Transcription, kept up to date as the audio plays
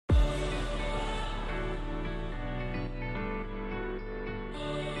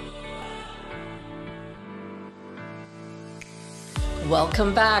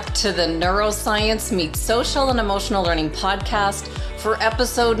Welcome back to the Neuroscience Meets Social and Emotional Learning podcast for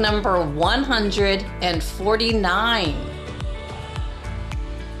episode number 149.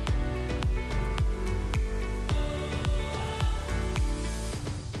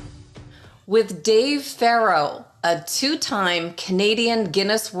 With Dave Farrow, a two-time Canadian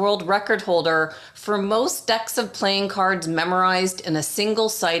Guinness World Record holder for most decks of playing cards memorized in a single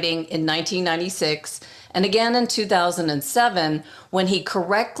sighting in 1996, and again in 2007, when he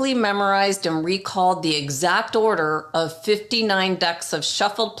correctly memorized and recalled the exact order of 59 decks of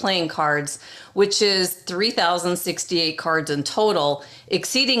shuffled playing cards, which is 3,068 cards in total,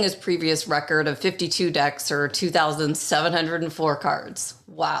 exceeding his previous record of 52 decks or 2,704 cards.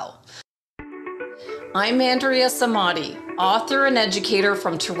 Wow. I'm Andrea Samadi, author and educator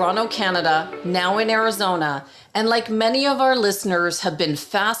from Toronto, Canada, now in Arizona, and like many of our listeners, have been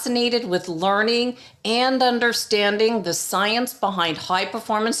fascinated with learning and understanding the science behind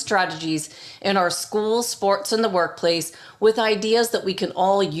high-performance strategies in our schools, sports, and the workplace, with ideas that we can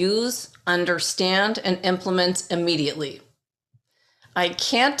all use, understand, and implement immediately. I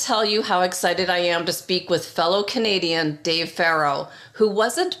can't tell you how excited I am to speak with fellow Canadian Dave Farrow, who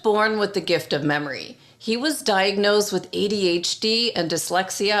wasn't born with the gift of memory. He was diagnosed with ADHD and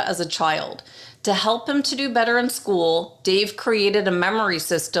dyslexia as a child. To help him to do better in school, Dave created a memory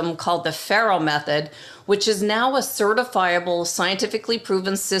system called the Farrow Method, which is now a certifiable, scientifically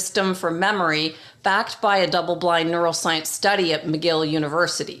proven system for memory backed by a double-blind neuroscience study at McGill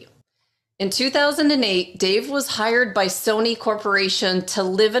University. In 2008, Dave was hired by Sony Corporation to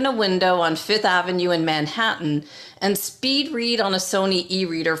live in a window on Fifth Avenue in Manhattan and speed read on a Sony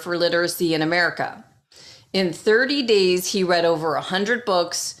e-reader for literacy in America. In 30 days, he read over 100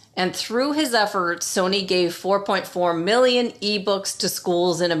 books, and through his efforts, Sony gave 4.4 million ebooks to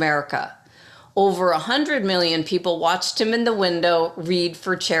schools in America. Over 100 million people watched him in the window read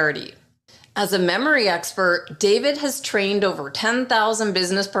for charity. As a memory expert, David has trained over 10,000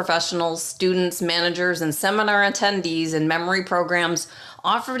 business professionals, students, managers, and seminar attendees in memory programs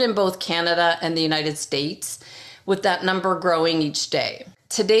offered in both Canada and the United States, with that number growing each day.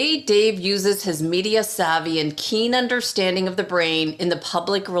 Today, Dave uses his media savvy and keen understanding of the brain in the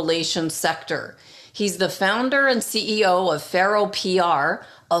public relations sector. He's the founder and CEO of Farrow PR,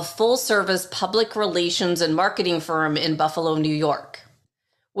 a full-service public relations and marketing firm in Buffalo, New York.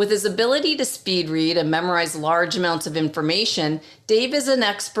 With his ability to speed read and memorize large amounts of information, Dave is an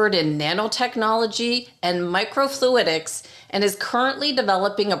expert in nanotechnology and microfluidics and is currently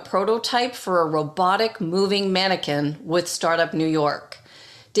developing a prototype for a robotic moving mannequin with Startup New York.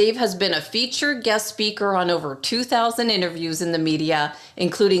 Dave has been a featured guest speaker on over 2,000 interviews in the media,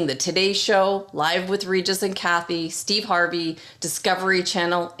 including The Today Show, Live with Regis and Kathy, Steve Harvey, Discovery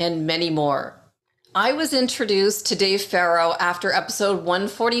Channel, and many more. I was introduced to Dave Farrow after episode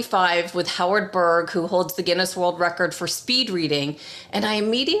 145 with Howard Berg, who holds the Guinness World Record for speed reading, and I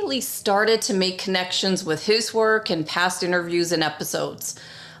immediately started to make connections with his work and past interviews and episodes.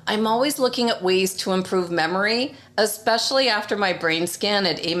 I'm always looking at ways to improve memory, especially after my brain scan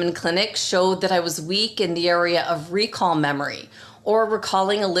at Amen Clinic showed that I was weak in the area of recall memory, or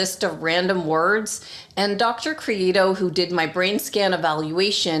recalling a list of random words. And Dr. Creato, who did my brain scan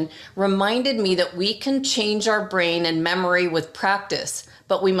evaluation, reminded me that we can change our brain and memory with practice,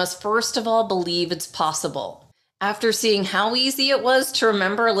 but we must first of all believe it's possible. After seeing how easy it was to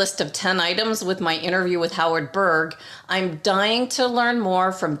remember a list of 10 items with my interview with Howard Berg, I'm dying to learn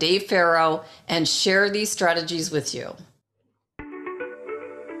more from Dave Farrow and share these strategies with you.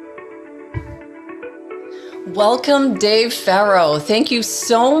 Welcome, Dave Farrow. Thank you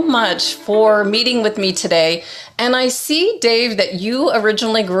so much for meeting with me today. And I see, Dave, that you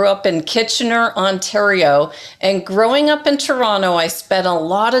originally grew up in Kitchener, Ontario. And growing up in Toronto, I spent a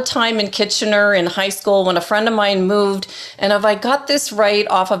lot of time in Kitchener in high school when a friend of mine moved. And if I got this right,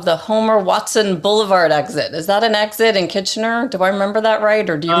 off of the Homer Watson Boulevard exit. Is that an exit in Kitchener? Do I remember that right?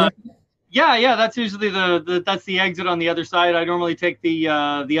 Or do you remember? Yeah, that's usually that's the exit on the other side. I normally take the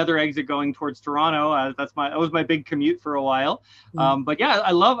other exit going towards Toronto. That was my big commute for a while. But yeah,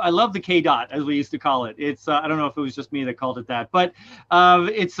 I love the K dot, as we used to call it. It's I don't know if it was just me that called it that, but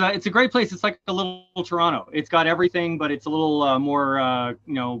it's a great place. It's like a little Toronto. It's got everything, but it's a little more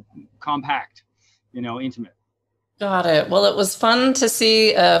compact, intimate. Got it. Well, it was fun to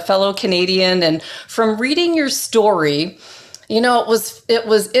see a fellow Canadian, and from reading your story, It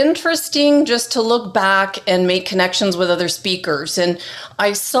was interesting just to look back and make connections with other speakers. And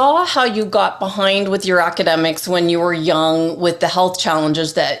I saw how you got behind with your academics when you were young with the health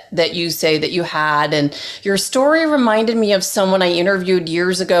challenges that you say that you had. And your story reminded me of someone I interviewed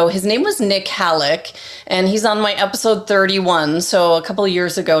years ago. His name was Nick Halleck, and he's on my episode 31, so a couple of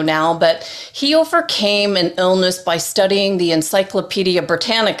years ago now. But he overcame an illness by studying the Encyclopedia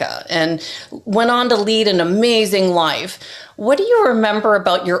Britannica and went on to lead an amazing life. What do you remember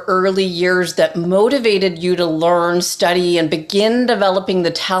about your early years that motivated you to learn, study, and begin developing the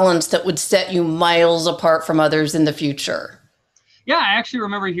talents that would set you miles apart from others in the future? Yeah, I actually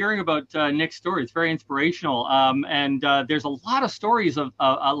remember hearing about Nick's story. It's very inspirational, and there's a lot of stories of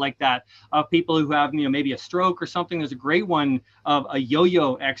like that of people who have maybe a stroke or something. There's a great one of a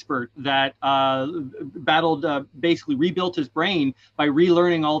yo-yo expert that basically rebuilt his brain by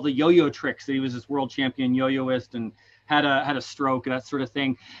relearning all the yo-yo tricks. That he was this world champion yo-yoist and had a stroke, that sort of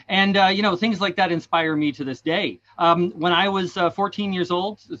thing. And, things like that inspire me to this day. When I was 14 years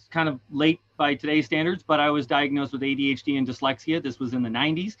old, it's kind of late by today's standards, but I was diagnosed with ADHD and dyslexia. This was in the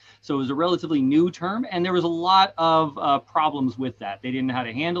 90s. So it was a relatively new term. And there was a lot of problems with that. They didn't know how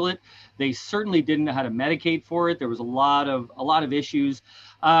to handle it. They certainly didn't know how to medicate for it. There was a lot of issues.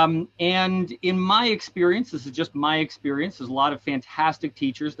 And in my experience, this is just my experience, there's a lot of fantastic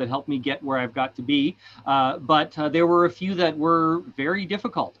teachers that helped me get where I've got to be. But there were a few that were very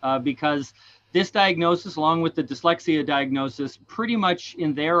difficult because this diagnosis, along with the dyslexia diagnosis, pretty much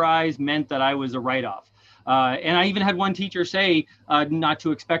in their eyes meant that I was a write-off. And I even had one teacher say not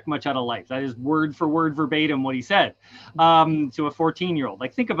to expect much out of life. That is word for word verbatim what he said to a 14-year-old.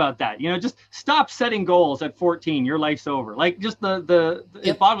 Like, think about that. Just stop setting goals at 14. Your life's over. Like, just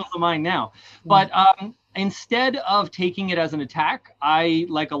it boggles the mind now. But instead of taking it as an attack,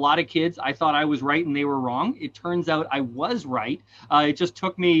 like a lot of kids, I thought I was right and they were wrong. It turns out I was right. It just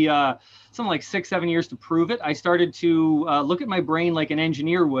took me something like 6-7 years to prove it. I started to look at my brain like an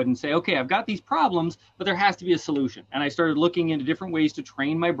engineer would and say, okay, I've got these problems, but there has to be a solution. And I started looking into different ways to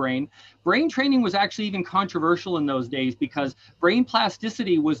train my brain. Brain training was actually even controversial in those days because brain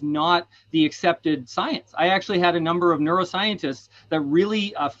plasticity was not the accepted science. I actually had a number of neuroscientists that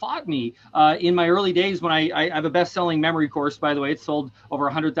really fought me in my early days when I have a best-selling memory course, by the way. It's sold over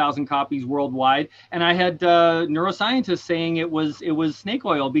 100,000 copies worldwide. And I had neuroscientists saying it was snake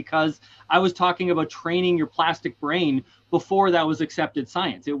oil because I was talking about training your plastic brain before that was accepted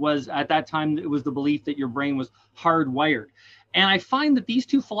science. It was, at that time, it was the belief that your brain was hardwired. And I find that these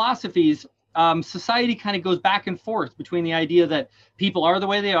two philosophies, society kind of goes back and forth between the idea that people are the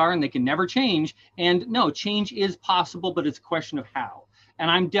way they are and they can never change. And no, change is possible, but it's a question of how. And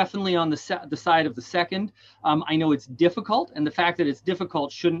I'm definitely on the side of the second. I know it's difficult, and the fact that it's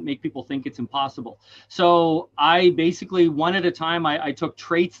difficult shouldn't make people think it's impossible. So I basically, one at a time, I took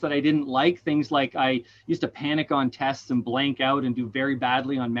traits that I didn't like, things like I used to panic on tests and blank out and do very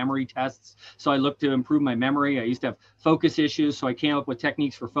badly on memory tests. So I looked to improve my memory. I used to have focus issues, so I came up with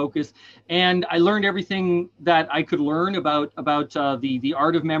techniques for focus. And I learned everything that I could learn about the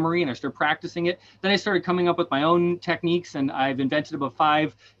art of memory, and I started practicing it. Then I started coming up with my own techniques, and I've invented about 5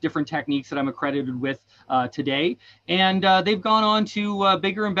 different techniques that I'm accredited with today. And they've gone on to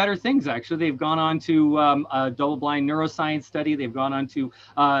bigger and better things, actually. They've gone on to a double-blind neuroscience study. They've gone on to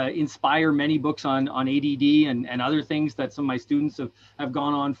inspire many books on ADD and other things that some of my students have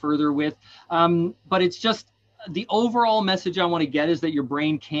gone on further with. But it's just, the overall message I want to get is that your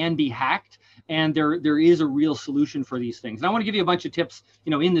brain can be hacked, and there is a real solution for these things. And I want to give you a bunch of tips,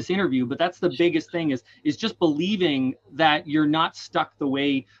 in this interview, but that's the biggest thing is just believing that you're not stuck the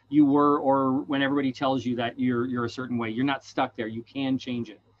way you were, or when everybody tells you that you're a certain way. You're not stuck there. You can change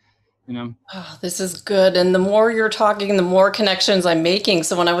it. Oh, this is good. And the more you're talking, the more connections I'm making.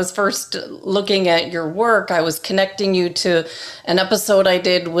 So when I was first looking at your work, I was connecting you to an episode I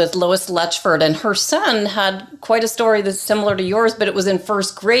did with Lois Letchford, and her son had quite a story that's similar to yours, but it was in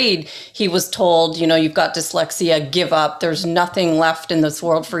first grade. He was told, you've got dyslexia, give up. There's nothing left in this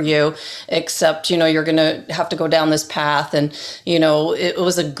world for you except, you're going to have to go down this path. And, it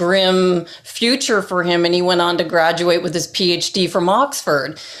was a grim future for him. And he went on to graduate with his PhD from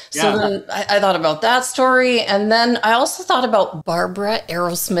Oxford. So then I thought about that story. And then I also thought about Barbara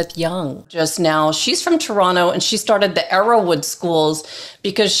Aerosmith Young just now. She's from Toronto, and she started the Arrowwood schools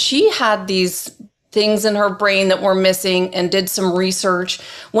because she had these things in her brain that were missing and did some research,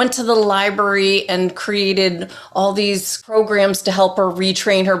 went to the library and created all these programs to help her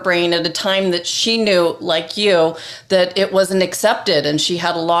retrain her brain at a time that she knew, like you, that it wasn't accepted, and she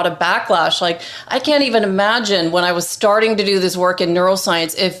had a lot of backlash. Like, I can't even imagine when I was starting to do this work in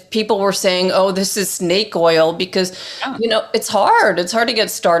neuroscience if people were saying, oh, this is snake oil, because Yeah. it's hard to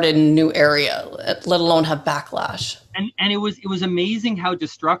get started in a new area, let alone have backlash. And it was amazing how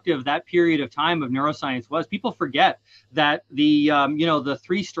destructive that period of time of neuroscience was. People forget that the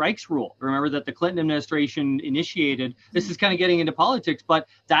 3 strikes rule. Remember that the Clinton administration initiated. This is kind of getting into politics, but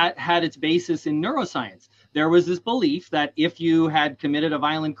that had its basis in neuroscience. There was this belief that if you had committed a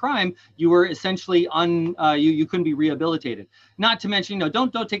violent crime, you were essentially you couldn't be rehabilitated. Not to mention,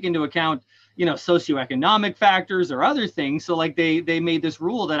 don't take into account socioeconomic factors or other things. So like they made this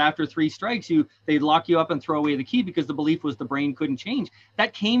rule that after 3 strikes, they'd lock you up and throw away the key, because the belief was the brain couldn't change.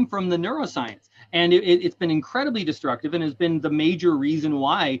 That came from the neuroscience, and it's been incredibly destructive, and has been the major reason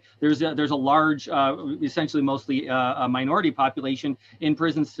why there's a large, essentially mostly a minority population in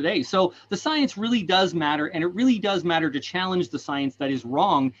prisons today. So the science really does matter, and it really does matter to challenge the science that is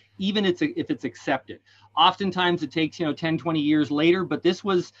wrong, even if it's accepted. Oftentimes it takes 10, 20 years later, but this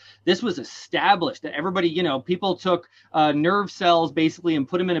was established that everybody, people took nerve cells basically and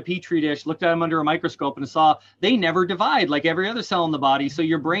put them in a petri dish, looked at them under a microscope, and saw they never divide like every other cell in the body, so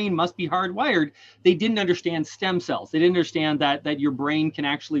your brain must be hardwired. They didn't understand stem cells. They didn't understand that your brain can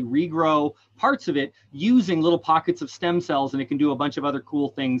actually regrow parts of it using little pockets of stem cells, and it can do a bunch of other cool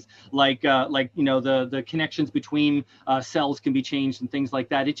things like the connections between cells can be changed and things like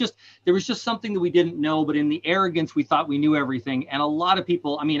that. There was just something that we didn't know, but in the arrogance we thought we knew everything. And a lot of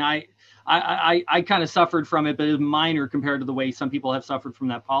people, I kind of suffered from it, but it was minor compared to the way some people have suffered from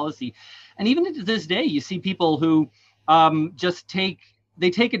that policy. And even to this day, you see people who they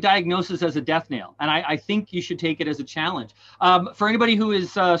take a diagnosis as a death nail. And I think you should take it as a challenge. For anybody who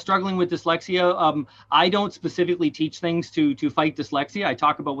is struggling with dyslexia, I don't specifically teach things to fight dyslexia. I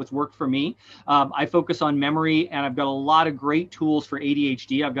talk about what's worked for me. I focus on memory, and I've got a lot of great tools for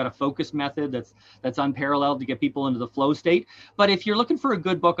ADHD. I've got a focus method that's unparalleled to get people into the flow state. But if you're looking for a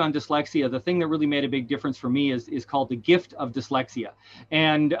good book on dyslexia, the thing that really made a big difference for me is called The Gift of Dyslexia.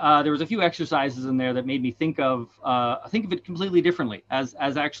 And there was a few exercises in there that made me think of it completely differently, as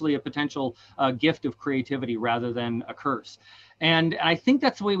actually a potential gift of creativity rather than a curse. And I think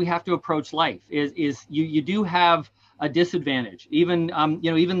that's the way we have to approach life. Is you do have a disadvantage. Even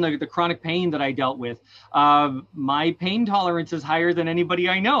the chronic pain that I dealt with, my pain tolerance is higher than anybody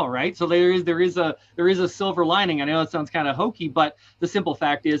I know, right? So there is a silver lining. I know it sounds kind of hokey, but the simple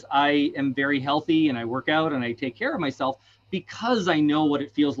fact is I am very healthy, and I work out, and I take care of myself, because I know what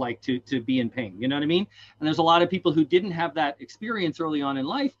it feels like to be in pain. You know what I mean? And there's a lot of people who didn't have that experience early on in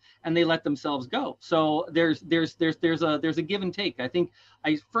life, and they let themselves go. So there's a give and take.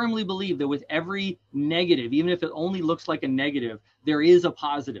 I firmly believe that with every negative, even if it only looks like a negative, there is a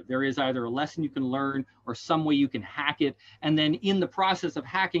positive. There is either a lesson you can learn or some way you can hack it. And then in the process of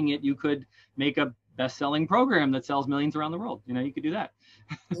hacking it, you could make a best-selling program that sells millions around the world. You could do that.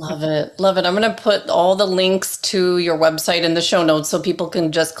 Love it. Love it. I'm going to put all the links to your website in the show notes so people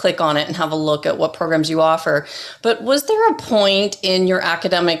can just click on it and have a look at what programs you offer. But was there a point in your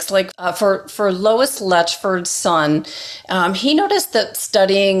academics, like for Lois Letchford's son, he noticed that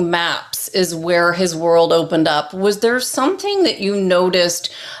studying maps is where his world opened up. Was there something that you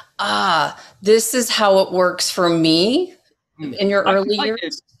noticed, this is how it works for me in your early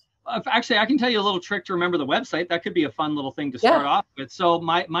years? Actually, I can tell you a little trick to remember the website. That could be a fun little thing to start off with. So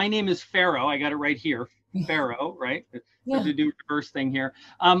my name is Farrow. I got it right here. Farrow, right? To do reverse thing here.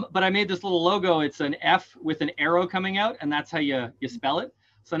 But I made this little logo. It's an F with an arrow coming out, and that's how you spell it.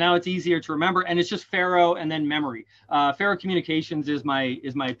 So now it's easier to remember, and it's just Farrow and then memory. Farrow Communications is my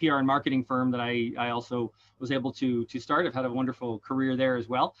PR and marketing firm that I also was able to start. I've had a wonderful career there as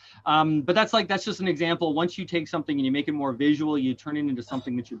well. But that's just an example. Once you take something and you make it more visual, you turn it into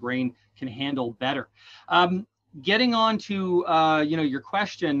something that your brain can handle better. Getting on to your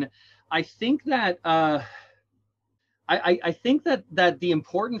question, I think that I think that the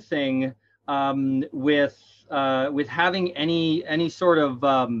important thing with having any sort of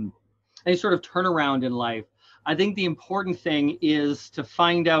turnaround in life, I think the important thing is to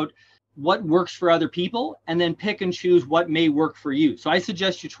find out what works for other people, and then pick and choose what may work for you. So I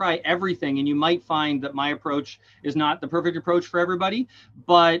suggest you try everything, and you might find that my approach is not the perfect approach for everybody,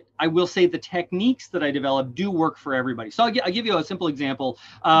 but I will say the techniques that I develop do work for everybody. So I'll give you a simple example.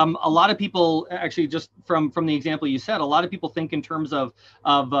 A lot of people, actually, just from the example you said, a lot of people think in terms of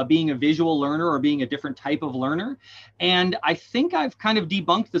being a visual learner or being a different type of learner. And I think I've kind of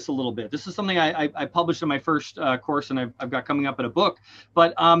debunked this a little bit. This is something I published in my first course, and I've got coming up in a book.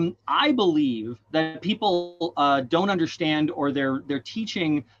 But I believe that people don't understand, or they're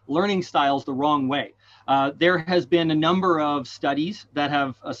teaching learning styles the wrong way. There has been a number of studies that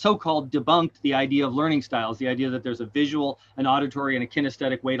have so-called debunked the idea of learning styles, the idea that there's a visual, an auditory, and a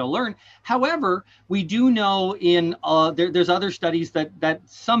kinesthetic way to learn. However, we do know there's other studies that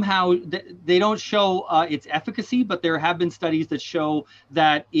somehow they don't show its efficacy, but there have been studies that show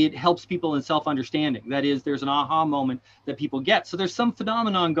that it helps people in self-understanding. That is, there's an aha moment that people get. So there's some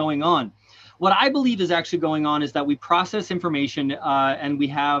phenomenon going on. What I believe is actually going on is that we process information and we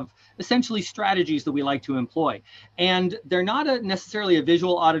have essentially strategies that we like to employ. And they're not necessarily a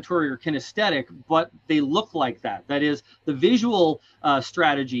visual, auditory, or kinesthetic, but they look like that. That is, the visual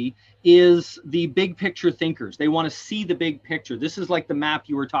strategy is the big picture thinkers. They want to see the big picture. This is like the map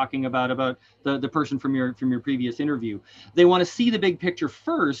you were talking about the person from your previous interview. They want to see the big picture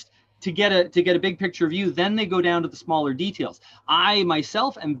first, to get a big picture view, then they go down to the smaller details. I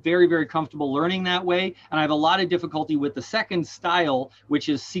myself am very, very comfortable learning that way, and I have a lot of difficulty with the second style, which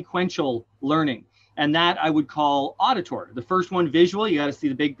is sequential learning. And that I would call auditory. The first one, visual, you got to see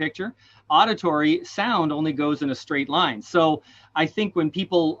the big picture. Auditory, sound only goes in a straight line. So I think when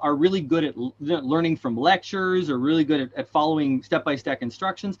people are really good at learning from lectures, or really good at following step-by-step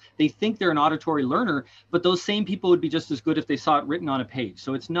instructions, they think they're an auditory learner, but those same people would be just as good if they saw it written on a page.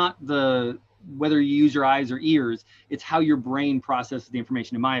 So it's not whether you use your eyes or ears, it's how your brain processes the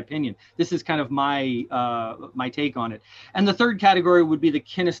information, in my opinion. This is kind of my take on it. And the third category would be the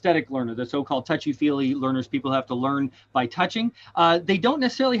kinesthetic learner, the so-called touchy-feely learners. People have to learn by touching. They don't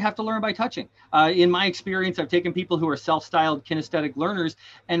necessarily have to learn by touching. In my experience, I've taken people who are self-styled kinesthetic learners,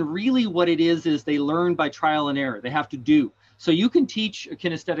 and really what it is they learn by trial and error. They have to do. So you can teach a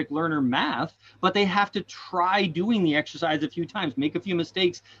kinesthetic learner math, but they have to try doing the exercise a few times, make a few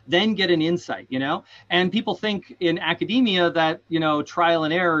mistakes, then get an insight, And people think in academia that, trial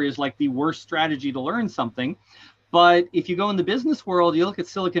and error is like the worst strategy to learn something. But if you go in the business world, you look at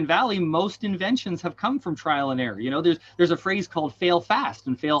Silicon Valley, most inventions have come from trial and error. There's a phrase called fail fast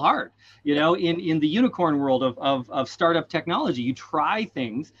and fail hard. In the unicorn world of startup technology, you try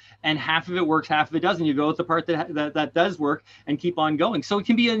things and half of it works, half of it doesn't. You go with the part that does work and keep on going. So it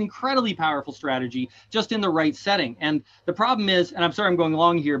can be an incredibly powerful strategy just in the right setting. And the problem is, and I'm sorry I'm going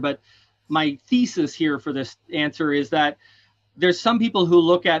long here, but my thesis here for this answer is that there's some people who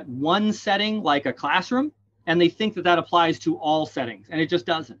look at one setting like a classroom, and they think that applies to all settings, and it just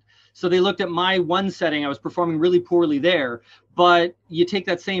doesn't. So they looked at my one setting, I was performing really poorly there, but you take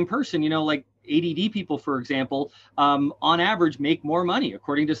that same person, like ADD people, for example, on average make more money,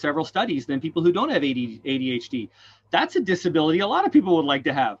 according to several studies, than people who don't have ADHD. That's a disability a lot of people would like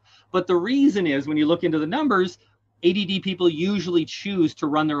to have. But the reason is, when you look into the numbers, ADD people usually choose to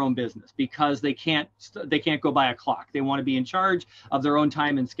run their own business because they can't go by a clock. They want to be in charge of their own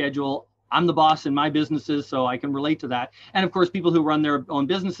time and schedule. I'm the boss in my businesses, so I can relate to that. And of course, people who run their own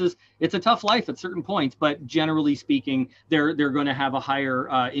businesses, it's a tough life at certain points, but generally speaking, they're going to have a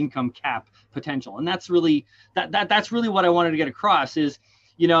higher income cap potential. And that's really that's really what I wanted to get across is,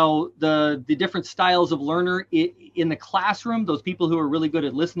 the different styles of learner in the classroom, those people who are really good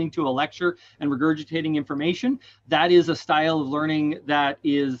at listening to a lecture and regurgitating information, that is a style of learning that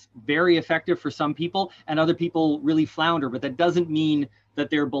is very effective for some people, and other people really flounder, but that doesn't mean that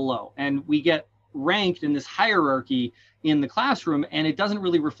they're below. And we get ranked in this hierarchy in the classroom, and it doesn't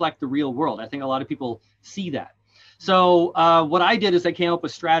really reflect the real world. I think a lot of people see that. So what I did is I came up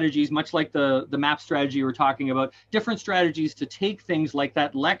with strategies, much like the map strategy you were talking about, different strategies to take things like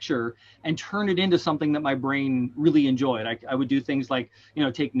that lecture and turn it into something that my brain really enjoyed. I would do things like,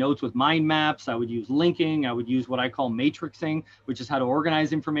 take notes with mind maps. I would use linking. I would use what I call matrixing, which is how to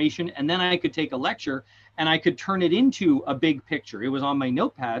organize information. And then I could take a lecture and I could turn it into a big picture. It was on my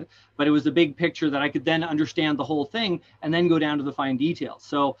notepad, but it was a big picture that I could then understand the whole thing and then go down to the fine details.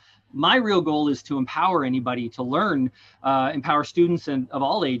 So my real goal is to empower anybody to learn, empower students and of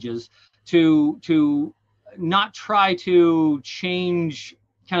all ages to not try to change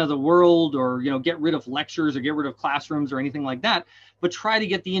kind of the world, or, get rid of lectures or get rid of classrooms or anything like that, but try to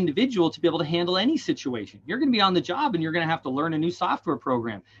get the individual to be able to handle any situation. You're going to be on the job and you're going to have to learn a new software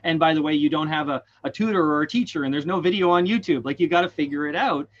program. And by the way, you don't have a tutor or a teacher, and there's no video on YouTube. Like, you got to figure it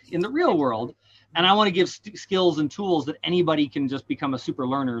out in the real world. And I want to give skills and tools that anybody can just become a super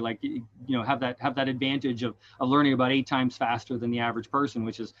learner, like, have that advantage of learning about 8 times faster than the average person,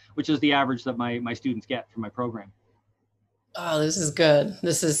 which is the average that my students get from my program. Oh, this is good.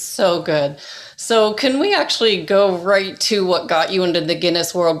 This is so good. So can we actually go right to what got you into the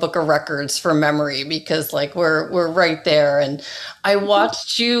Guinness World Book of Records for memory? Because like we're right there. And I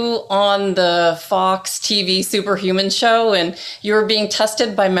watched you on the Fox TV Superhuman show, and you were being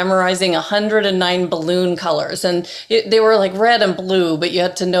tested by memorizing 109 balloon colors. And they were like red and blue, but you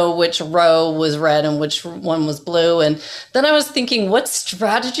had to know which row was red and which one was blue. And then I was thinking, what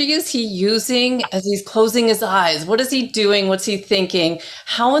strategy is he using as he's closing his eyes? What is he doing? What's he thinking?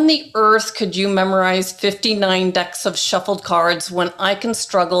 How in the earth could you memorize 59 decks of shuffled cards when I can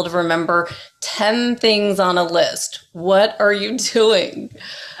struggle to remember 10 things on a list? What are you doing?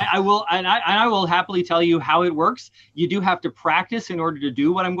 I will happily tell you how it works. You do have to practice in order to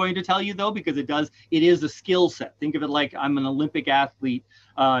do what I'm going to tell you, though, because it is a skill set. Think of it like I'm an Olympic athlete.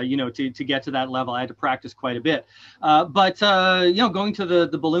 To get to that level, I had to practice quite a bit. But going to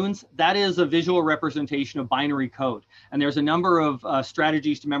the balloons, that is a visual representation of binary code. And there's a number of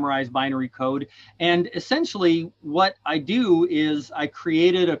strategies to memorize binary code. And essentially what I do is I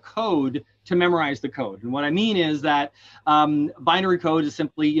created a code to memorize the code. And what I mean is that binary code is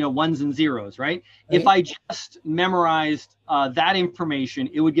simply, ones and zeros, right? If I just memorized that information,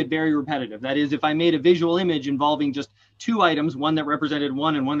 it would get very repetitive. That is, if I made a visual image involving just 2 items, one that represented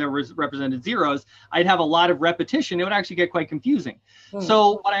 1 and one that represented zeros, I'd have a lot of repetition. It would actually get quite confusing.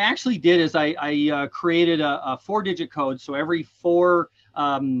 So what I actually did is I created a 4-digit code. So every 4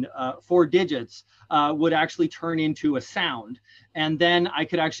 digits would actually turn into a sound. And then I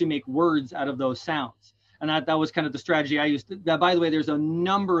could actually make words out of those sounds. And that was kind of the strategy I used. By the way, there's a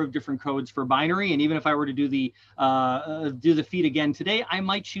number of different codes for binary. And even if I were to do the feat again today, I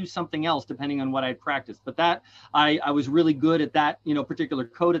might choose something else depending on what I'd practiced. But that I was really good at that, particular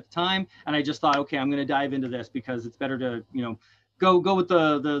code at the time. And I just thought, okay, I'm going to dive into this because it's better to, go with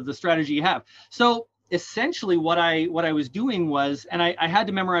the strategy you have. So essentially what I was doing was, and I had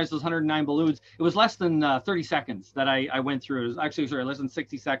to memorize those 109 balloons. It was less than 30 seconds that I went through. It was actually, less than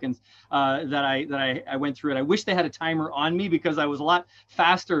 60 seconds that I went through it. I wish they had a timer on me because I was a lot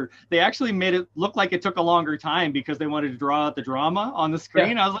faster. They actually made it look like it took a longer time because they wanted to draw out the drama on the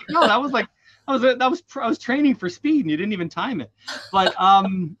screen. Yeah. I was like, no, that was like, I was training for speed, and you didn't even time it. But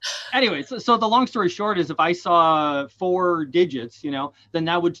anyway, so the long story short is, if I saw 4 digits, then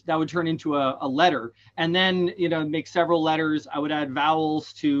that would turn into a letter, and then make several letters. I would add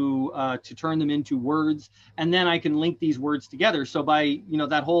vowels to turn them into words, and then I can link these words together. So by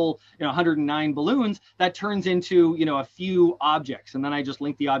that whole 109 balloons, that turns into a few objects, and then I just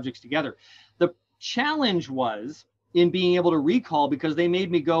link the objects together. The challenge was in being able to recall, because they made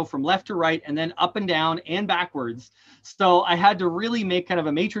me go from left to right and then up and down and backwards. So I had to really make kind of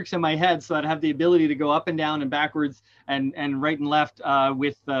a matrix in my head so I'd have the ability to go up and down and backwards and right and left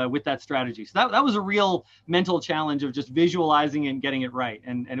with that strategy. So that was a real mental challenge of just visualizing and getting it right.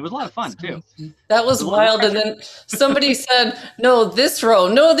 And it was a lot of fun too. That was wild. And then somebody said, no, this row,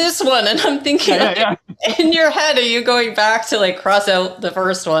 no, this one. And I'm thinking, in your head, are you going back to like cross out the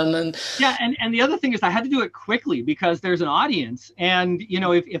first one? And the other thing is I had to do it quickly because there's an audience. And,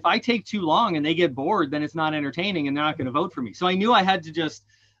 if I take too long and they get bored, then it's not entertaining and they're not going to vote for me. So I knew I had to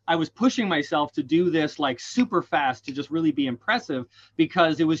I was pushing myself to do this like super fast to just really be impressive,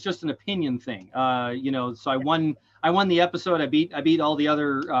 because it was just an opinion thing. So I won the episode. I beat all the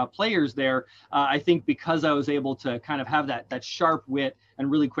other players there. I think because I was able to kind of have that sharp wit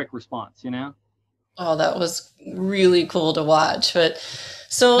and really quick response, Oh, that was really cool to watch. But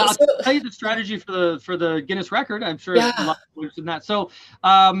I'll tell you the strategy for the Guinness record. I'm sure a lot of people are interested in that. So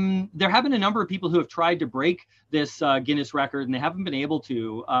there have been a number of people who have tried to break this Guinness record, and they haven't been able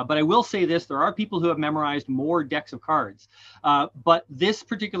to. But I will say this: there are people who have memorized more decks of cards. But this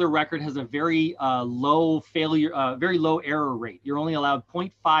particular record has a very low error rate. You're only allowed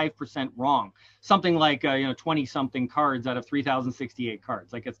 0.5% wrong. Something like 20-something cards out of 3,068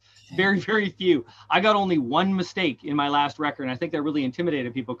 cards. Like, it's very, very few. I got only 1 mistake in my last record, and I think that really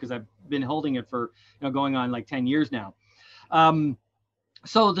intimidated people because I've been holding it for going on like 10 years now.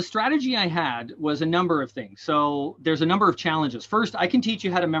 So the strategy I had was a number of things. So there's a number of challenges. First, I can teach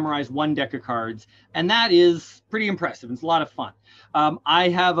you how to memorize one deck of cards, and that is pretty impressive. It's a lot of fun. I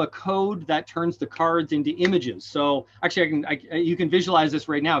have a code that turns the cards into images. So actually, you can visualize this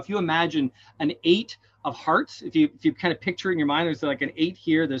right now. If you imagine an 8 of hearts, if you kind of picture it in your mind, there's like an 8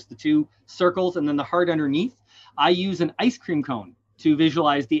 here. There's the 2 circles, and then the heart underneath. I use an ice cream cone to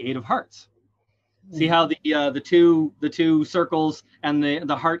visualize the 8 of hearts. See how the two circles and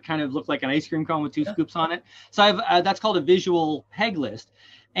the heart kind of look like an ice cream cone with 2 scoops on it. So I've that's called a visual peg list,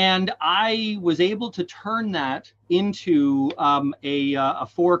 and I was able to turn that into a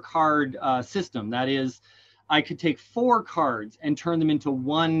 4-card system. That is, I could take 4 cards and turn them into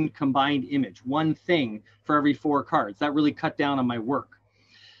one combined image, one thing for every 4 cards. That really cut down on my work.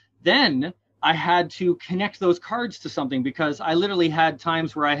 Then I had to connect those cards to something, because I literally had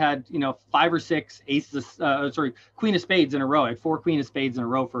times where I had, 5 or 6 queen of spades in a row. I had 4 queen of spades in a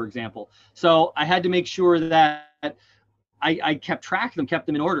row, for example. So I had to make sure that I kept track of them, kept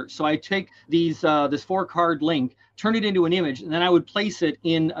them in order. So I take this 4-card link, turn it into an image, and then I would place it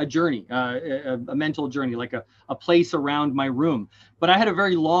in a journey, a mental journey, like a place around my room. But I had a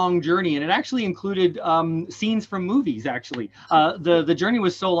very long journey, and it actually included scenes from movies, actually. The journey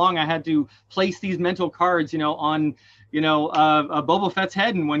was so long, I had to place these mental cards, on Boba Fett's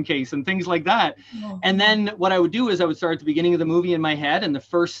head in one case, and things like that. Oh. And then what I would do is I would start at the beginning of the movie in my head, and the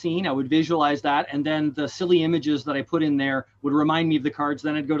first scene, I would visualize that. And then the silly images that I put in there would remind me of the cards.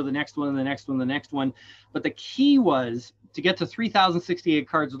 Then I'd go to the next one, and the next one, and the next one. But the key was to get to 3,068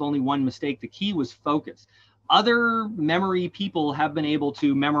 cards with only one mistake. The key was focus. Other memory people have been able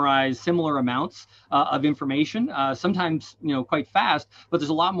to memorize similar amounts of information, sometimes, quite fast, but there's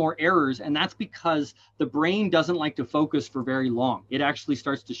a lot more errors. And that's because the brain doesn't like to focus for very long. It actually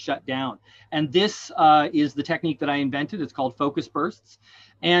starts to shut down. And this is the technique that I invented. It's called focus bursts.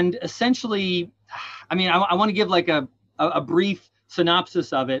 And essentially, I want to give like a brief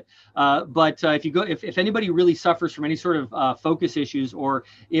synopsis of it. But if anybody really suffers from any sort of focus issues, or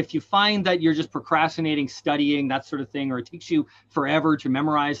if you find that you're just procrastinating studying, that sort of thing, or it takes you forever to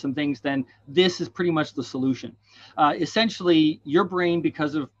memorize some things, then this is pretty much the solution. Essentially, your brain,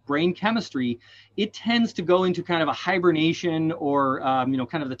 because of brain chemistry, it tends to go into kind of a hibernation, or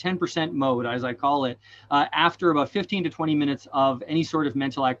kind of the 10% mode, as I call it, after about 15 to 20 minutes of any sort of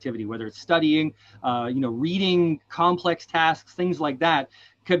mental activity, whether it's studying, reading complex tasks, things like that,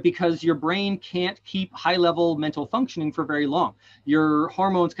 because your brain can't keep high-level mental functioning for very long. Your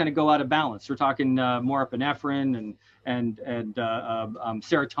hormones kind of go out of balance. We're talking norepinephrine and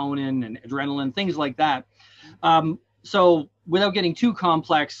serotonin and adrenaline, things like that. So without getting too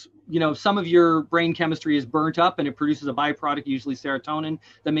complex, some of your brain chemistry is burnt up, and it produces a byproduct, usually serotonin,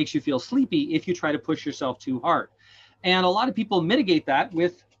 that makes you feel sleepy if you try to push yourself too hard. And a lot of people mitigate that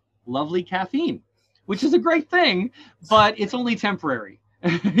with lovely caffeine, which is a great thing, but it's only temporary.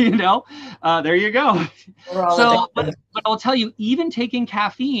 There you go. But I'll tell you, even taking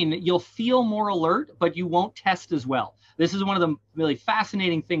caffeine, you'll feel more alert, but you won't test as well. This is one of the really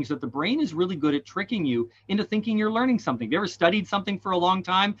fascinating things, that the brain is really good at tricking you into thinking you're learning something. Have you ever studied something for a long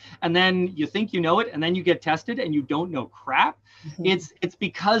time, and then you think you know it, and then you get tested and you don't know crap? Mm-hmm. It's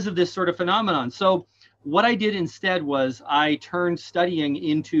because of this sort of phenomenon. So what I did instead was I turned studying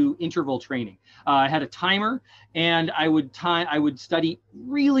into interval training. I had a timer, and I would study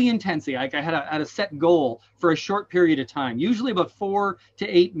really intensely. Like I had a set goal for a short period of time, usually about 4 to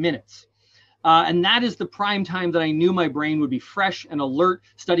 8 minutes. And that is the prime time that I knew my brain would be fresh and alert.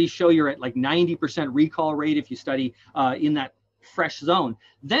 Studies show you're at like 90% recall rate if you study in that fresh zone.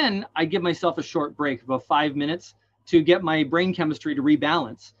 Then I give myself a short break, about 5 minutes, to get my brain chemistry to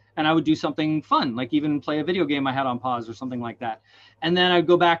rebalance. And I would do something fun, like even play a video game I had on pause or something like that. And then I'd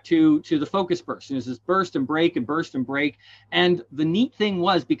go back to the focus burst. And it was this burst and break and burst and break. And the neat thing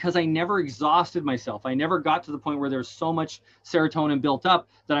was, because I never exhausted myself, I never got to the point where there was so much serotonin built up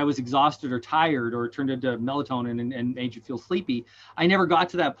that I was exhausted or tired, or turned into melatonin and made you feel sleepy. I never got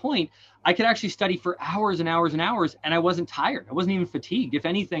to that point. I could actually study for hours and hours and hours, and I wasn't tired. I wasn't even fatigued. If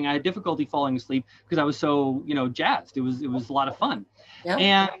anything, I had difficulty falling asleep because I was so, jazzed. It was a lot of fun. Yeah.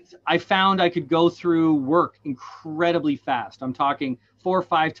 And I found I could go through work incredibly fast. I'm talking 4 or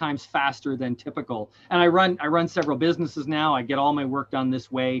 5 times faster than typical. And I run several businesses now. I get all my work done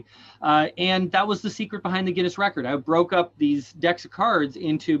this way. And that was the secret behind the Guinness record. I broke up these decks of cards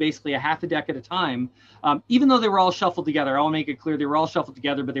into basically a half a deck at a time. Even though they were all shuffled together, I'll make it clear they were all shuffled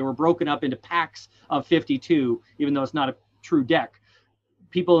together, but they were broken up into packs of 52, even though it's not a true deck.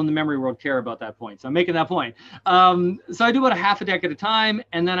 People in the memory world care about that point. So I'm making that point. So I do about a half a deck at a time,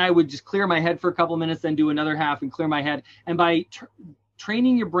 and then I would just clear my head for a couple of minutes, then do another half and clear my head. And by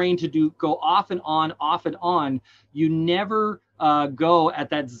training your brain to go off and on. You never go at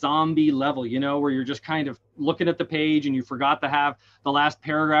that zombie level, where you're just kind of looking at the page and you forgot to have the last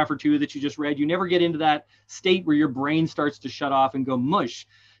paragraph or two that you just read. You never get into that state where your brain starts to shut off and go mush.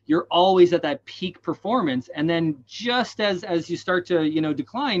 You're always at that peak performance. And then just as you start to,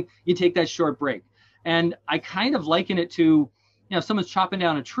 decline, you take that short break. And I kind of liken it to, if someone's chopping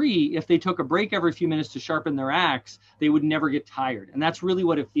down a tree, if they took a break every few minutes to sharpen their axe, they would never get tired. And that's really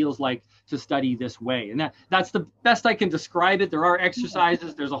what it feels like to study this way. And that's the best I can describe it. There are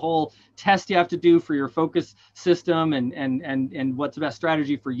exercises. There's a whole test you have to do for your focus system and what's the best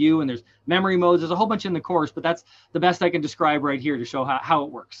strategy for you. And there's memory modes. There's a whole bunch in the course, but that's the best I can describe right here to show how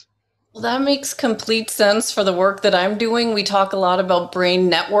it works. Well, that makes complete sense for the work that I'm doing. We talk a lot about brain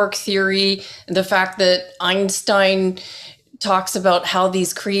network theory, and the fact that Einstein talks about how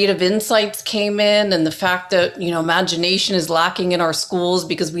these creative insights came in, and the fact that, imagination is lacking in our schools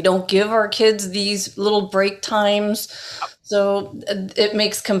because we don't give our kids these little break times. So it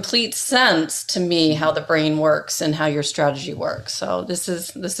makes complete sense to me how the brain works and how your strategy works. So this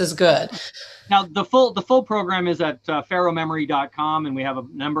is good. Now, the full program is at farrowmemory.com, and we have a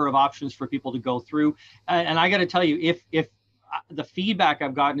number of options for people to go through. And I got to tell you, if the feedback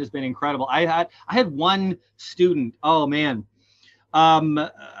I've gotten has been incredible. I had one student. Oh man,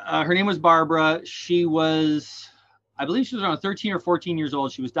 her name was Barbara. I believe she was around 13 or 14 years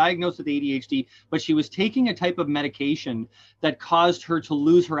old. She was diagnosed with ADHD, but she was taking a type of medication that caused her to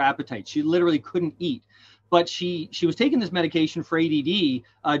lose her appetite. She literally couldn't eat. But she was taking this medication for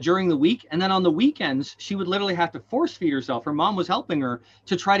ADD during the week. And then on the weekends, she would literally have to force feed herself. Her mom was helping her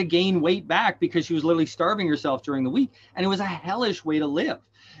to try to gain weight back because she was literally starving herself during the week. And it was a hellish way to live.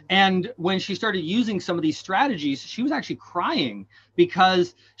 And when she started using some of these strategies, she was actually crying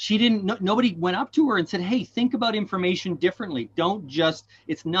because nobody went up to her and said, hey, think about information differently.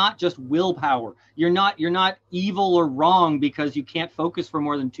 It's not just willpower. You're not evil or wrong because you can't focus for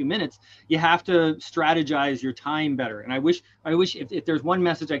more than 2 minutes. You have to strategize your time better. And I wish if there's one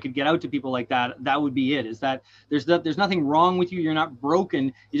message I could get out to people like that, that would be it, is that there's nothing wrong with you. You're not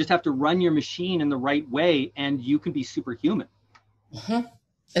broken. You just have to run your machine in the right way and you can be superhuman. Mm-hmm.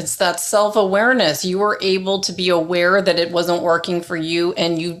 It's that self-awareness. You were able to be aware that it wasn't working for you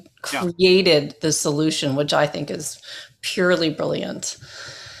and you created the solution, which I think is purely brilliant.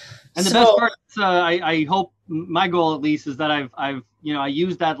 And the best part is, I hope, my goal at least, is that I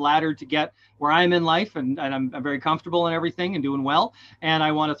used that ladder to get where I'm in life, and I'm very comfortable in everything and doing well. And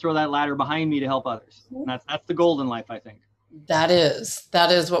I want to throw that ladder behind me to help others. And that's the goal in life, I think. That is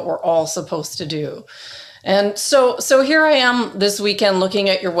what we're all supposed to do. And so here I am this weekend looking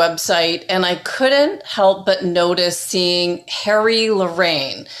at your website, and I couldn't help but notice seeing Harry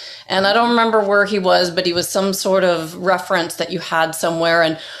Lorraine. And I don't remember where he was, but he was some sort of reference that you had somewhere.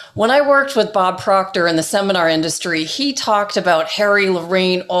 And when I worked with Bob Proctor in the seminar industry, he talked about Harry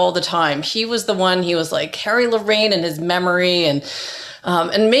Lorraine all the time. He was like Harry Lorraine and his memory, and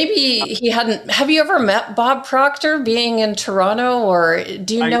maybe he hadn't. Have you ever met Bob Proctor being in Toronto, or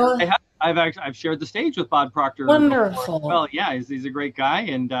do you know? I've shared the stage with Bob Proctor. Wonderful. Well, yeah, he's a great guy,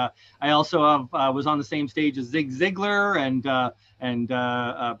 and I also was on the same stage as Zig Ziglar and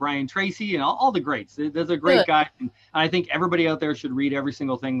Brian Tracy and all the greats. There's a great guy, and I think everybody out there should read every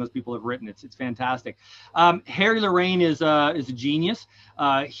single thing those people have written. It's fantastic. Harry Lorraine is a genius.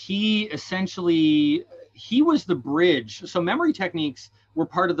 He was the bridge. So memory techniques were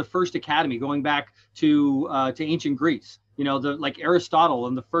part of the first academy, going back to ancient Greece. Like Aristotle,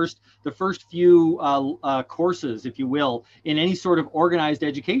 and the first few courses, if you will, in any sort of organized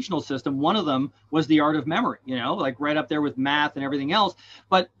educational system. One of them was the art of memory, like right up there with math and everything else.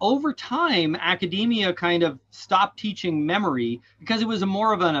 But over time, academia kind of stopped teaching memory because it was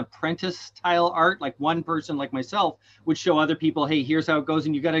more of an apprentice style art. Like one person like myself would show other people, hey, here's how it goes,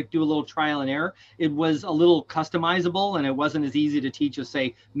 and you got to do a little trial and error. It was a little customizable, and it wasn't as easy to teach as,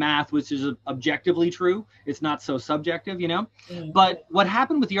 say, math, which is objectively true. It's not so subjective, But what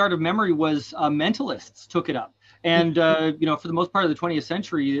happened with the art of memory was mentalists took it up. And, for the most part of the 20th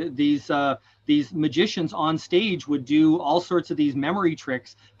century, these magicians on stage would do all sorts of these memory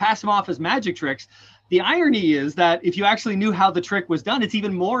tricks, pass them off as magic tricks. The irony is that if you actually knew how the trick was done, it's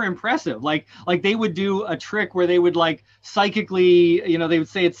even more impressive. Like they would do a trick where they would psychically, they would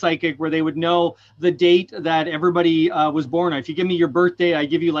say it's psychic, where they would know the date that everybody was born on. If you give me your birthday, I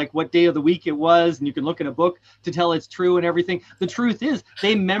give you what day of the week it was, and you can look in a book to tell it's true and everything. The truth is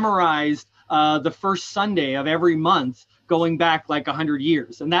they memorized the first Sunday of every month, going back like 100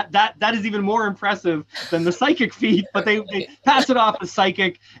 years. And that is even more impressive than the psychic feat, but they pass it off as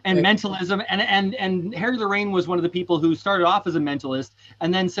psychic and mentalism. And Harry Lorraine was one of the people who started off as a mentalist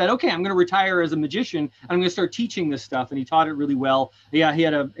and then said, okay, I'm going to retire as a magician and I'm going to start teaching this stuff. And he taught it really well. Yeah, he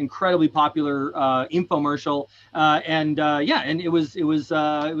had an incredibly popular infomercial. And it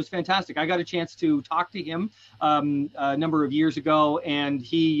was fantastic. I got a chance to talk to him a number of years ago, and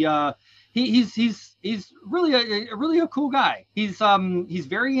he's really a cool guy. He's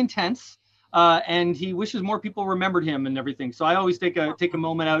very intense, and he wishes more people remembered him and everything. So I always take a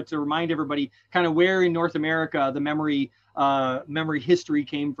moment out to remind everybody kind of where in North America the memory history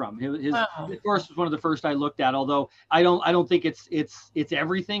came from. His course was one of the first I looked at, although I don't think it's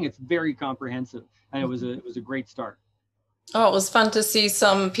everything. It's very comprehensive, and it was a great start. Oh, it was fun to see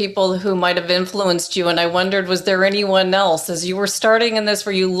some people who might have influenced you. And I wondered, was there anyone else as you were starting in this?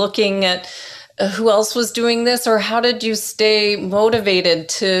 Were you looking at who else was doing this, or how did you stay motivated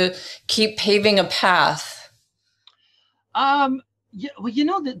to keep paving a path? Yeah, well,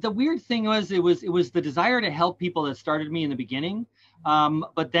 the weird thing was it was the desire to help people that started me in the beginning.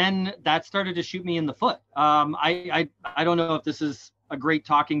 But then that started to shoot me in the foot. I don't know if this is a great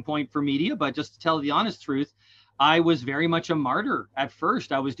talking point for media, but just to tell the honest truth, I was very much a martyr at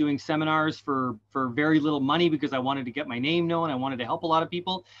first. I was doing seminars for very little money because I wanted to get my name known. I wanted to help a lot of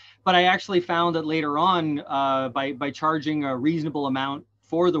people. But I actually found that later on, by charging a reasonable amount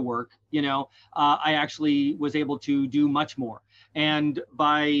for the work, I actually was able to do much more. And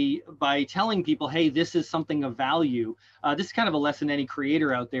by telling people, hey, this is something of value, this is kind of a lesson to any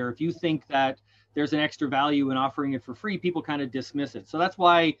creator out there. If you think that there's an extra value in offering it for free, people kind of dismiss it. So that's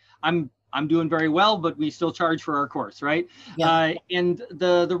why I'm doing very well, but we still charge for our course, right? Yeah. And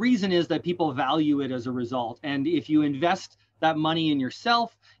the reason is that people value it as a result. And if you invest that money in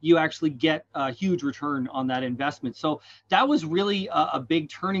yourself, you actually get a huge return on that investment. So that was really a big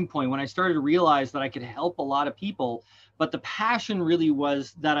turning point when I started to realize that I could help a lot of people. But the passion really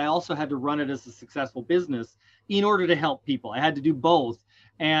was that I also had to run it as a successful business in order to help people. I had to do both.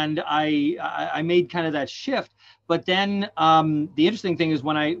 And I made kind of that shift. But then the interesting thing is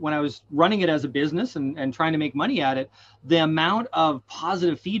when I was running it as a business and trying to make money at it, the amount of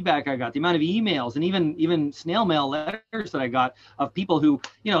positive feedback I got, the amount of emails and even snail mail letters that I got of people who,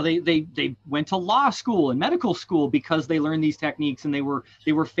 they went to law school and medical school because they learned these techniques and they were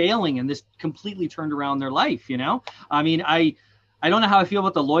failing, and this completely turned around their life. I mean, I don't know how I feel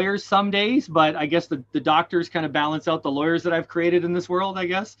about the lawyers some days, but I guess the doctors kind of balance out the lawyers that I've created in this world, I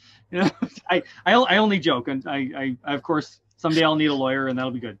guess. I only joke, and I of course someday I'll need a lawyer, and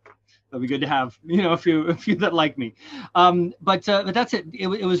that'll be good. That'll be good to have, a few that like me. But that's it. It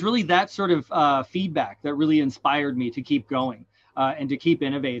was really that sort of feedback that really inspired me to keep going and to keep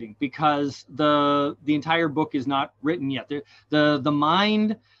innovating, because the entire book is not written yet. The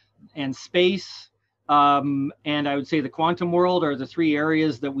mind and space, and I would say the quantum world are the three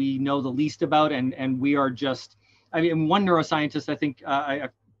areas that we know the least about. And we are just, one neuroscientist, I think,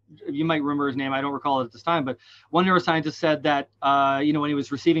 you might remember his name, I don't recall it at this time, but one neuroscientist said that, when he was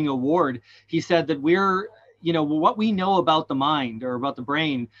receiving an award, he said that we're, what we know about the mind or about the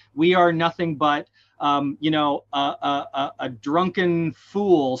brain, we are nothing but, a drunken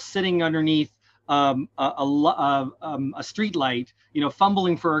fool sitting underneath a street light,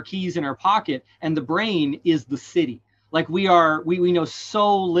 fumbling for our keys in our pocket, and the brain is the city. Like we know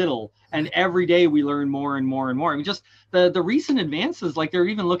so little, and every day we learn more and more and more. I mean, just the recent advances, like they're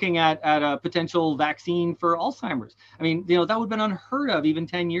even looking at a potential vaccine for Alzheimer's. I mean, that would have been unheard of even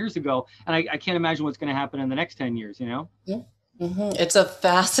 10 years ago, and I can't imagine what's going to happen in the next 10 years. Yeah. Mm-hmm. It's a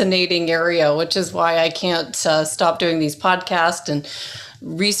fascinating area, which is why I can't stop doing these podcasts and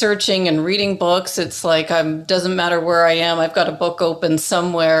researching and reading books. It's like doesn't matter where I am, I've got a book open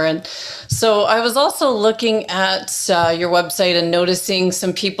somewhere. And so I was also looking at your website and noticing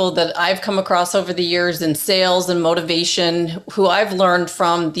some people that I've come across over the years in sales and motivation who I've learned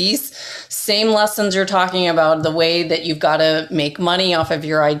from these same lessons you're talking about, the way that you've got to make money off of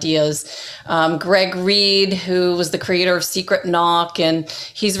your ideas. Greg Reed, who was the creator of Secret Knock, and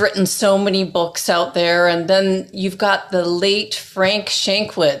he's written so many books out there. And then you've got the late Frank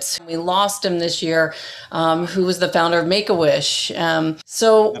Shankwitz. We lost him this year, who was the founder of Make-A-Wish.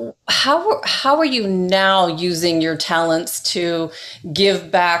 So how are you now using your talents to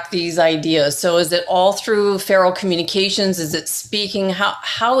give back these ideas? So is it all through Farrow Communications? Is it speaking?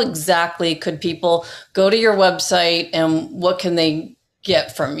 How exactly could people go to your website, and what can they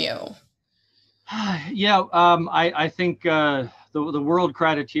get from you? Yeah, I think the world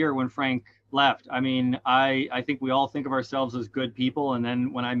cried a tear when Frank left. I mean, I think we all think of ourselves as good people, and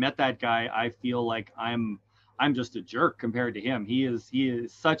then when I met that guy, I feel like I'm I'm just a jerk compared to him. He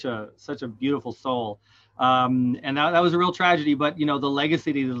is such a beautiful soul. And that was a real tragedy, but the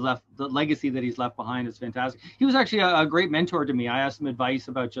legacy that he's left behind is fantastic. He was actually a great mentor to me. I asked him advice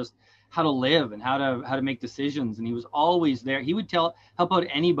about just how to live and how to make decisions, and he was always there. He would help out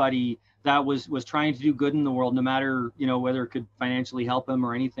anybody that was trying to do good in the world, no matter whether it could financially help him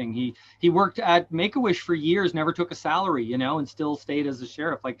or anything. He worked at Make-A-Wish for years, never took a salary, and still stayed as a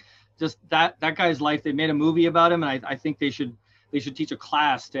sheriff. Like, just that guy's life. They made a movie about him, and I think they should teach a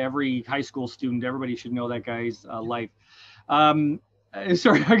class to every high school student. Everybody should know that guy's life.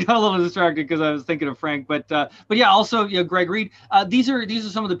 Sorry, I got a little distracted because I was thinking of Frank, but yeah, also Greg Reed. These are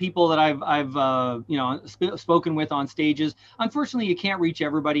some of the people that I've spoken with on stages. Unfortunately, you can't reach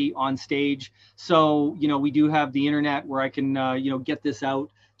everybody on stage, so we do have the internet where I can get this out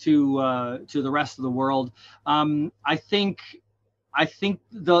to the rest of the world. I think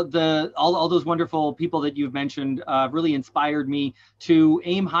all those wonderful people that you've mentioned really inspired me to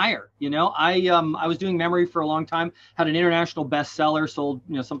aim higher. I was doing memory for a long time, had an international bestseller, sold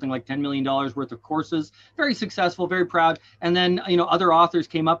something like $10 million worth of courses, very successful, very proud. And then other authors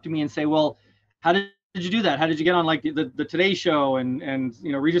came up to me and say, well, how did you do that? How did you get on like the Today Show and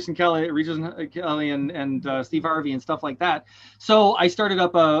Regis Kelly and Steve Harvey and stuff like that? So I started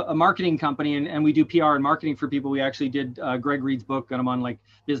up a marketing company, and we do PR and marketing for people. We actually did Greg Reed's book, got him on like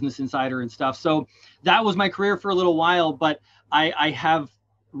Business Insider and stuff. So that was my career for a little while, but I have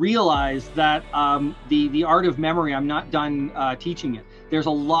realized that the art of memory, I'm not done teaching it. There's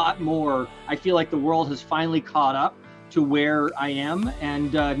a lot more. I feel like the world has finally caught up to where I am,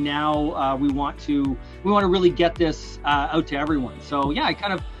 and now we want to really get this out to everyone. So yeah, I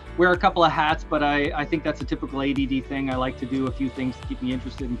kind of wear a couple of hats, but I think that's a typical ADD thing. I like to do a few things to keep me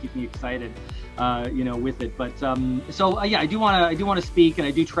interested and keep me excited, with it. But yeah, I do want to speak, and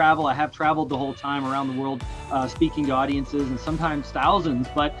I do travel. I have traveled the whole time around the world, speaking to audiences, and sometimes thousands.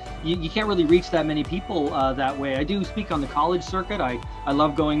 But you can't really reach that many people that way. I do speak on the college circuit. I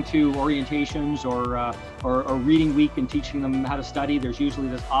love going to orientations or reading week and teaching them how to study. There's usually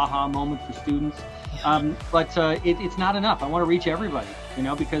this aha moment for students. But it's not enough. I want to reach everybody,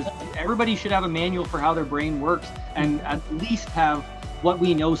 because everybody should have a manual for how their brain works, and at least have what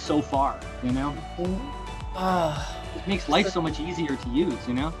we know so far, It makes life so much easier to use,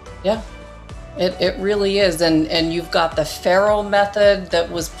 Yeah, it really is. And you've got the Farrow Method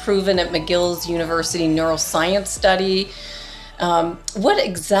that was proven at McGill University Neuroscience study. What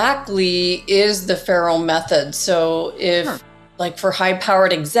exactly is the Farrow Method? So Sure. like for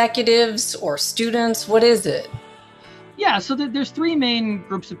high-powered executives or students, what is it? Yeah, so there's three main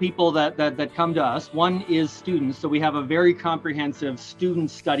groups of people that come to us. One is students, so we have a very comprehensive student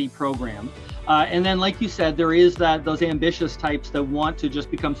study program. And then, like you said, there is those ambitious types that want to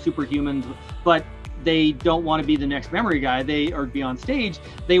just become superhumans, but they don't want to be the next memory guy, or be on stage.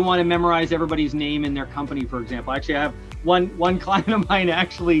 They want to memorize everybody's name in their company, for example. Actually, I have one client of mine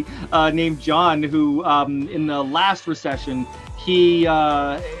actually named John, who in the last recession, he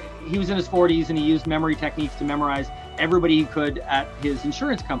was in his 40s, and he used memory techniques to memorize everybody he could at his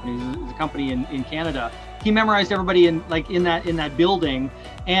insurance company. It was a company in Canada. He memorized everybody in that building,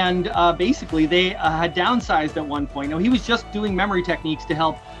 and basically they had downsized at one point. Now, he was just doing memory techniques to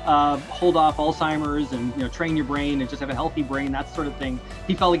help hold off Alzheimer's and train your brain and just have a healthy brain, that sort of thing.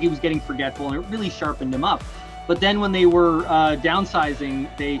 He felt like he was getting forgetful, and it really sharpened him up. But then when they were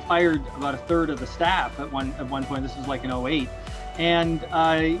downsizing, they fired about a third of the staff at one point. This was like in 2008. And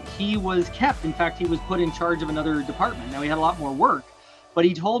he was kept. In fact, he was put in charge of another department. Now, he had a lot more work, but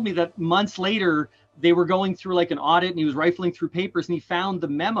he told me that months later, they were going through like an audit, and he was rifling through papers, and he found the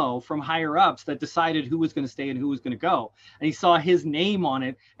memo from higher ups that decided who was going to stay and who was going to go. And he saw his name on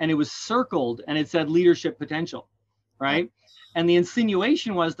it, and it was circled, and it said leadership potential, right? And the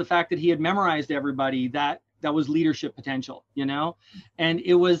insinuation was the fact that he had memorized everybody that was leadership potential, and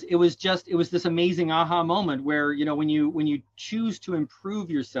it was this amazing aha moment where, when you choose to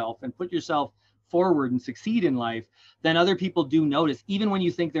improve yourself and put yourself forward and succeed in life, then other people do notice, even when you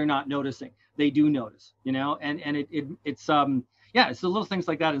think they're not noticing. They do notice, and it's the little things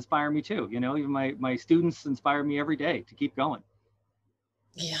like that inspire me too. Even my students inspire me every day to keep going.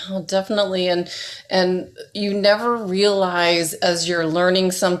 Yeah, definitely. And you never realize as you're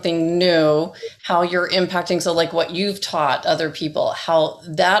learning something new, how you're impacting. So like what you've taught other people, how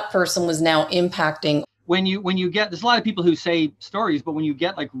that person was now impacting. When you get, there's a lot of people who say stories, but when you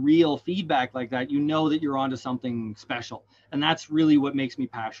get like real feedback like that, that you're onto something special. And that's really what makes me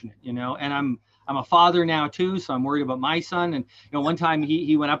passionate, and I'm a father now too, so I'm worried about my son. And one time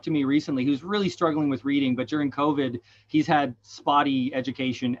he went up to me recently. He was really struggling with reading, but during COVID, he's had spotty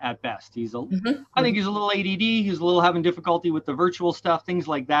education at best. I think he's a little ADD. He's a little having difficulty with the virtual stuff, things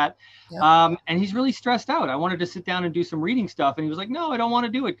like that. Yep. And he's really stressed out. I wanted to sit down and do some reading stuff. And he was like, no, I don't want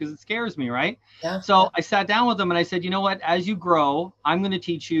to do it because it scares me, right? Yeah. So I sat down with him and I said, you know what, as you grow, I'm going to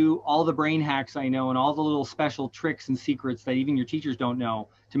teach you all the brain hacks I know and all the little special tricks and secrets that even your teachers don't know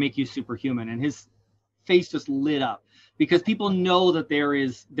to make you superhuman. And his face just lit up because people know that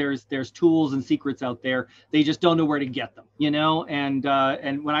there's tools and secrets out there. They just don't know where to get them,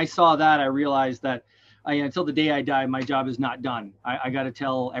 and when I saw that, I realized that until the day I die, my job is not done. I got to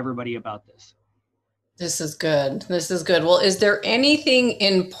tell everybody about this. This is good. This is good. Well, is there anything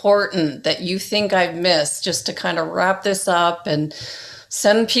important that you think I've missed just to kind of wrap this up and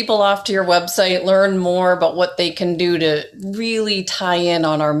send people off to your website, learn more about what they can do to really tie in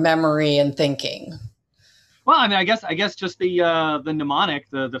on our memory and thinking? Well, I mean, I guess just the mnemonic,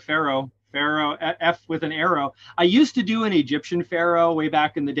 the Farrow F with an arrow. I used to do an Egyptian pharaoh way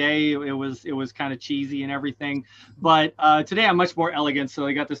back in the day. It was kind of cheesy and everything, but today I'm much more elegant. So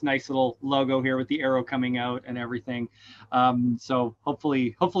I got this nice little logo here with the arrow coming out and everything. So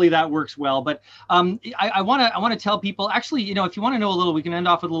hopefully that works well. But I want to tell people, actually, if you want to know a little, we can end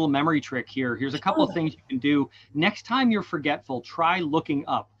off with a little memory trick here. Here's a couple of things you can do. Next time you're forgetful, try looking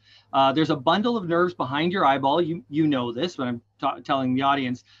up. There's a bundle of nerves behind your eyeball. You know this, but I'm telling the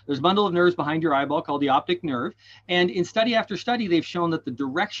audience. There's a bundle of nerves behind your eyeball called the optic nerve. And in study after study, they've shown that the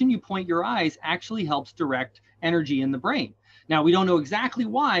direction you point your eyes actually helps direct energy in the brain. Now, we don't know exactly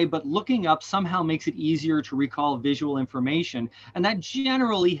why, but looking up somehow makes it easier to recall visual information. And that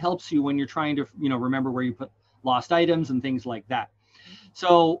generally helps you when you're trying to, remember where you put lost items and things like that.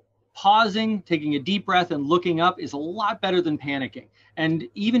 So pausing, taking a deep breath and looking up is a lot better than panicking. And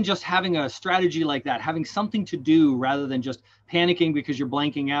even just having a strategy like that, having something to do rather than just panicking because you're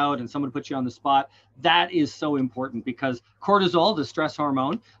blanking out and someone puts you on the spot, that is so important because cortisol, the stress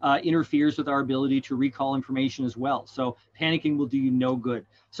hormone, interferes with our ability to recall information as well. So panicking will do you no good.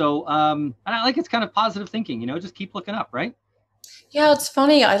 So, and I like it's kind of positive thinking, just keep looking up, right? Yeah, it's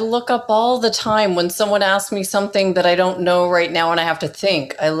funny. I look up all the time when someone asks me something that I don't know right now and I have to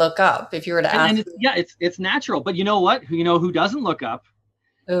think. I look up. If you were to ask, it's natural. But you know what? Who doesn't look up?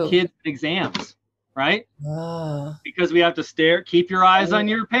 Ooh. Kids in exams, right? Ah. Because we have to stare. Keep your eyes on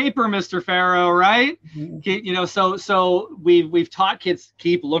your paper, Mr. Farrow, right? Mm-hmm. So we've taught kids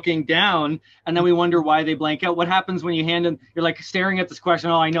keep looking down, and then we wonder why they blank out. What happens when you hand them? You're like staring at this question.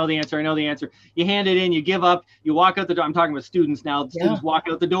 Oh, I know the answer. I know the answer. You hand it in. You give up. You walk out the door. I'm talking about students now. Students walk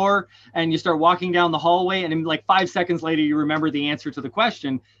out the door, and you start walking down the hallway, and in like 5 seconds later, you remember the answer to the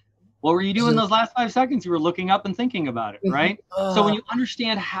question. What were you doing those last 5 seconds? You were looking up and thinking about it, right? So when you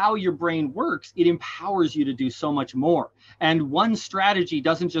understand how your brain works, it empowers you to do so much more. And one strategy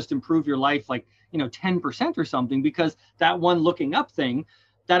doesn't just improve your life like, 10% or something, because that one looking up thing,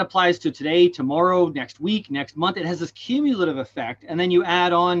 that applies to today, tomorrow, next week, next month. It has this cumulative effect. And then you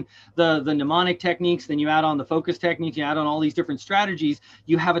add on the mnemonic techniques, then you add on the focus techniques, you add on all these different strategies.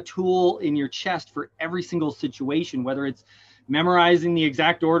 You have a tool in your chest for every single situation, whether it's memorizing the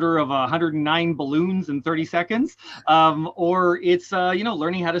exact order of 109 balloons in 30 seconds, or it's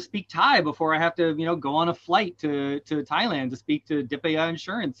learning how to speak Thai before I have to go on a flight to Thailand to speak to Dipaya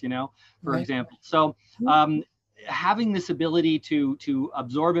Insurance, for example. So having this ability to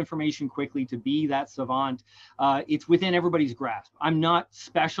absorb information quickly, to be that savant, it's within everybody's grasp. I'm not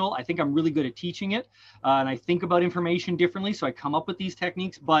special. I think I'm really good at teaching it, and I think about information differently, so I come up with these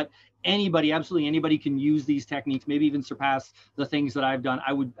techniques. But absolutely anybody can use these techniques, maybe even surpass the things that I've done.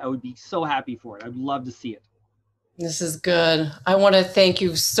 I would be so happy for it. I'd love to see it. This is good. I want to thank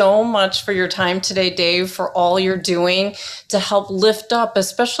you so much for your time today, Dave, for all you're doing to help lift up,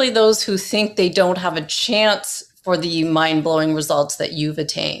 especially those who think they don't have a chance for the mind-blowing results that you've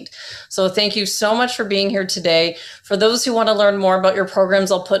attained. So thank you so much for being here today. For those who want to learn more about your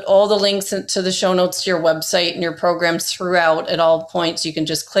programs, I'll put all the links into the show notes to your website and your programs throughout at all points. You can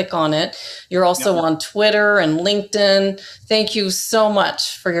just click on it. You're also on Twitter and LinkedIn. Thank you so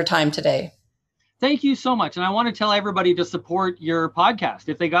much for your time today. Thank you so much. And I want to tell everybody to support your podcast.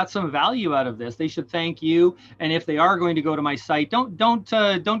 If they got some value out of this, they should thank you. And if they are going to go to my site, don't do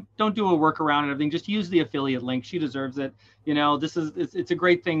a workaround and everything. Just use the affiliate link. She deserves it. It's a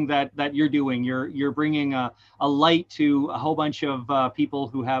great thing that you're doing. You're bringing a light to a whole bunch of people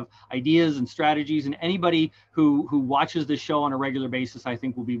who have ideas and strategies, and anybody who watches this show on a regular basis, I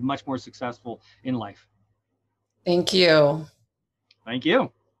think will be much more successful in life. Thank you. Thank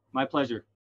you. My pleasure.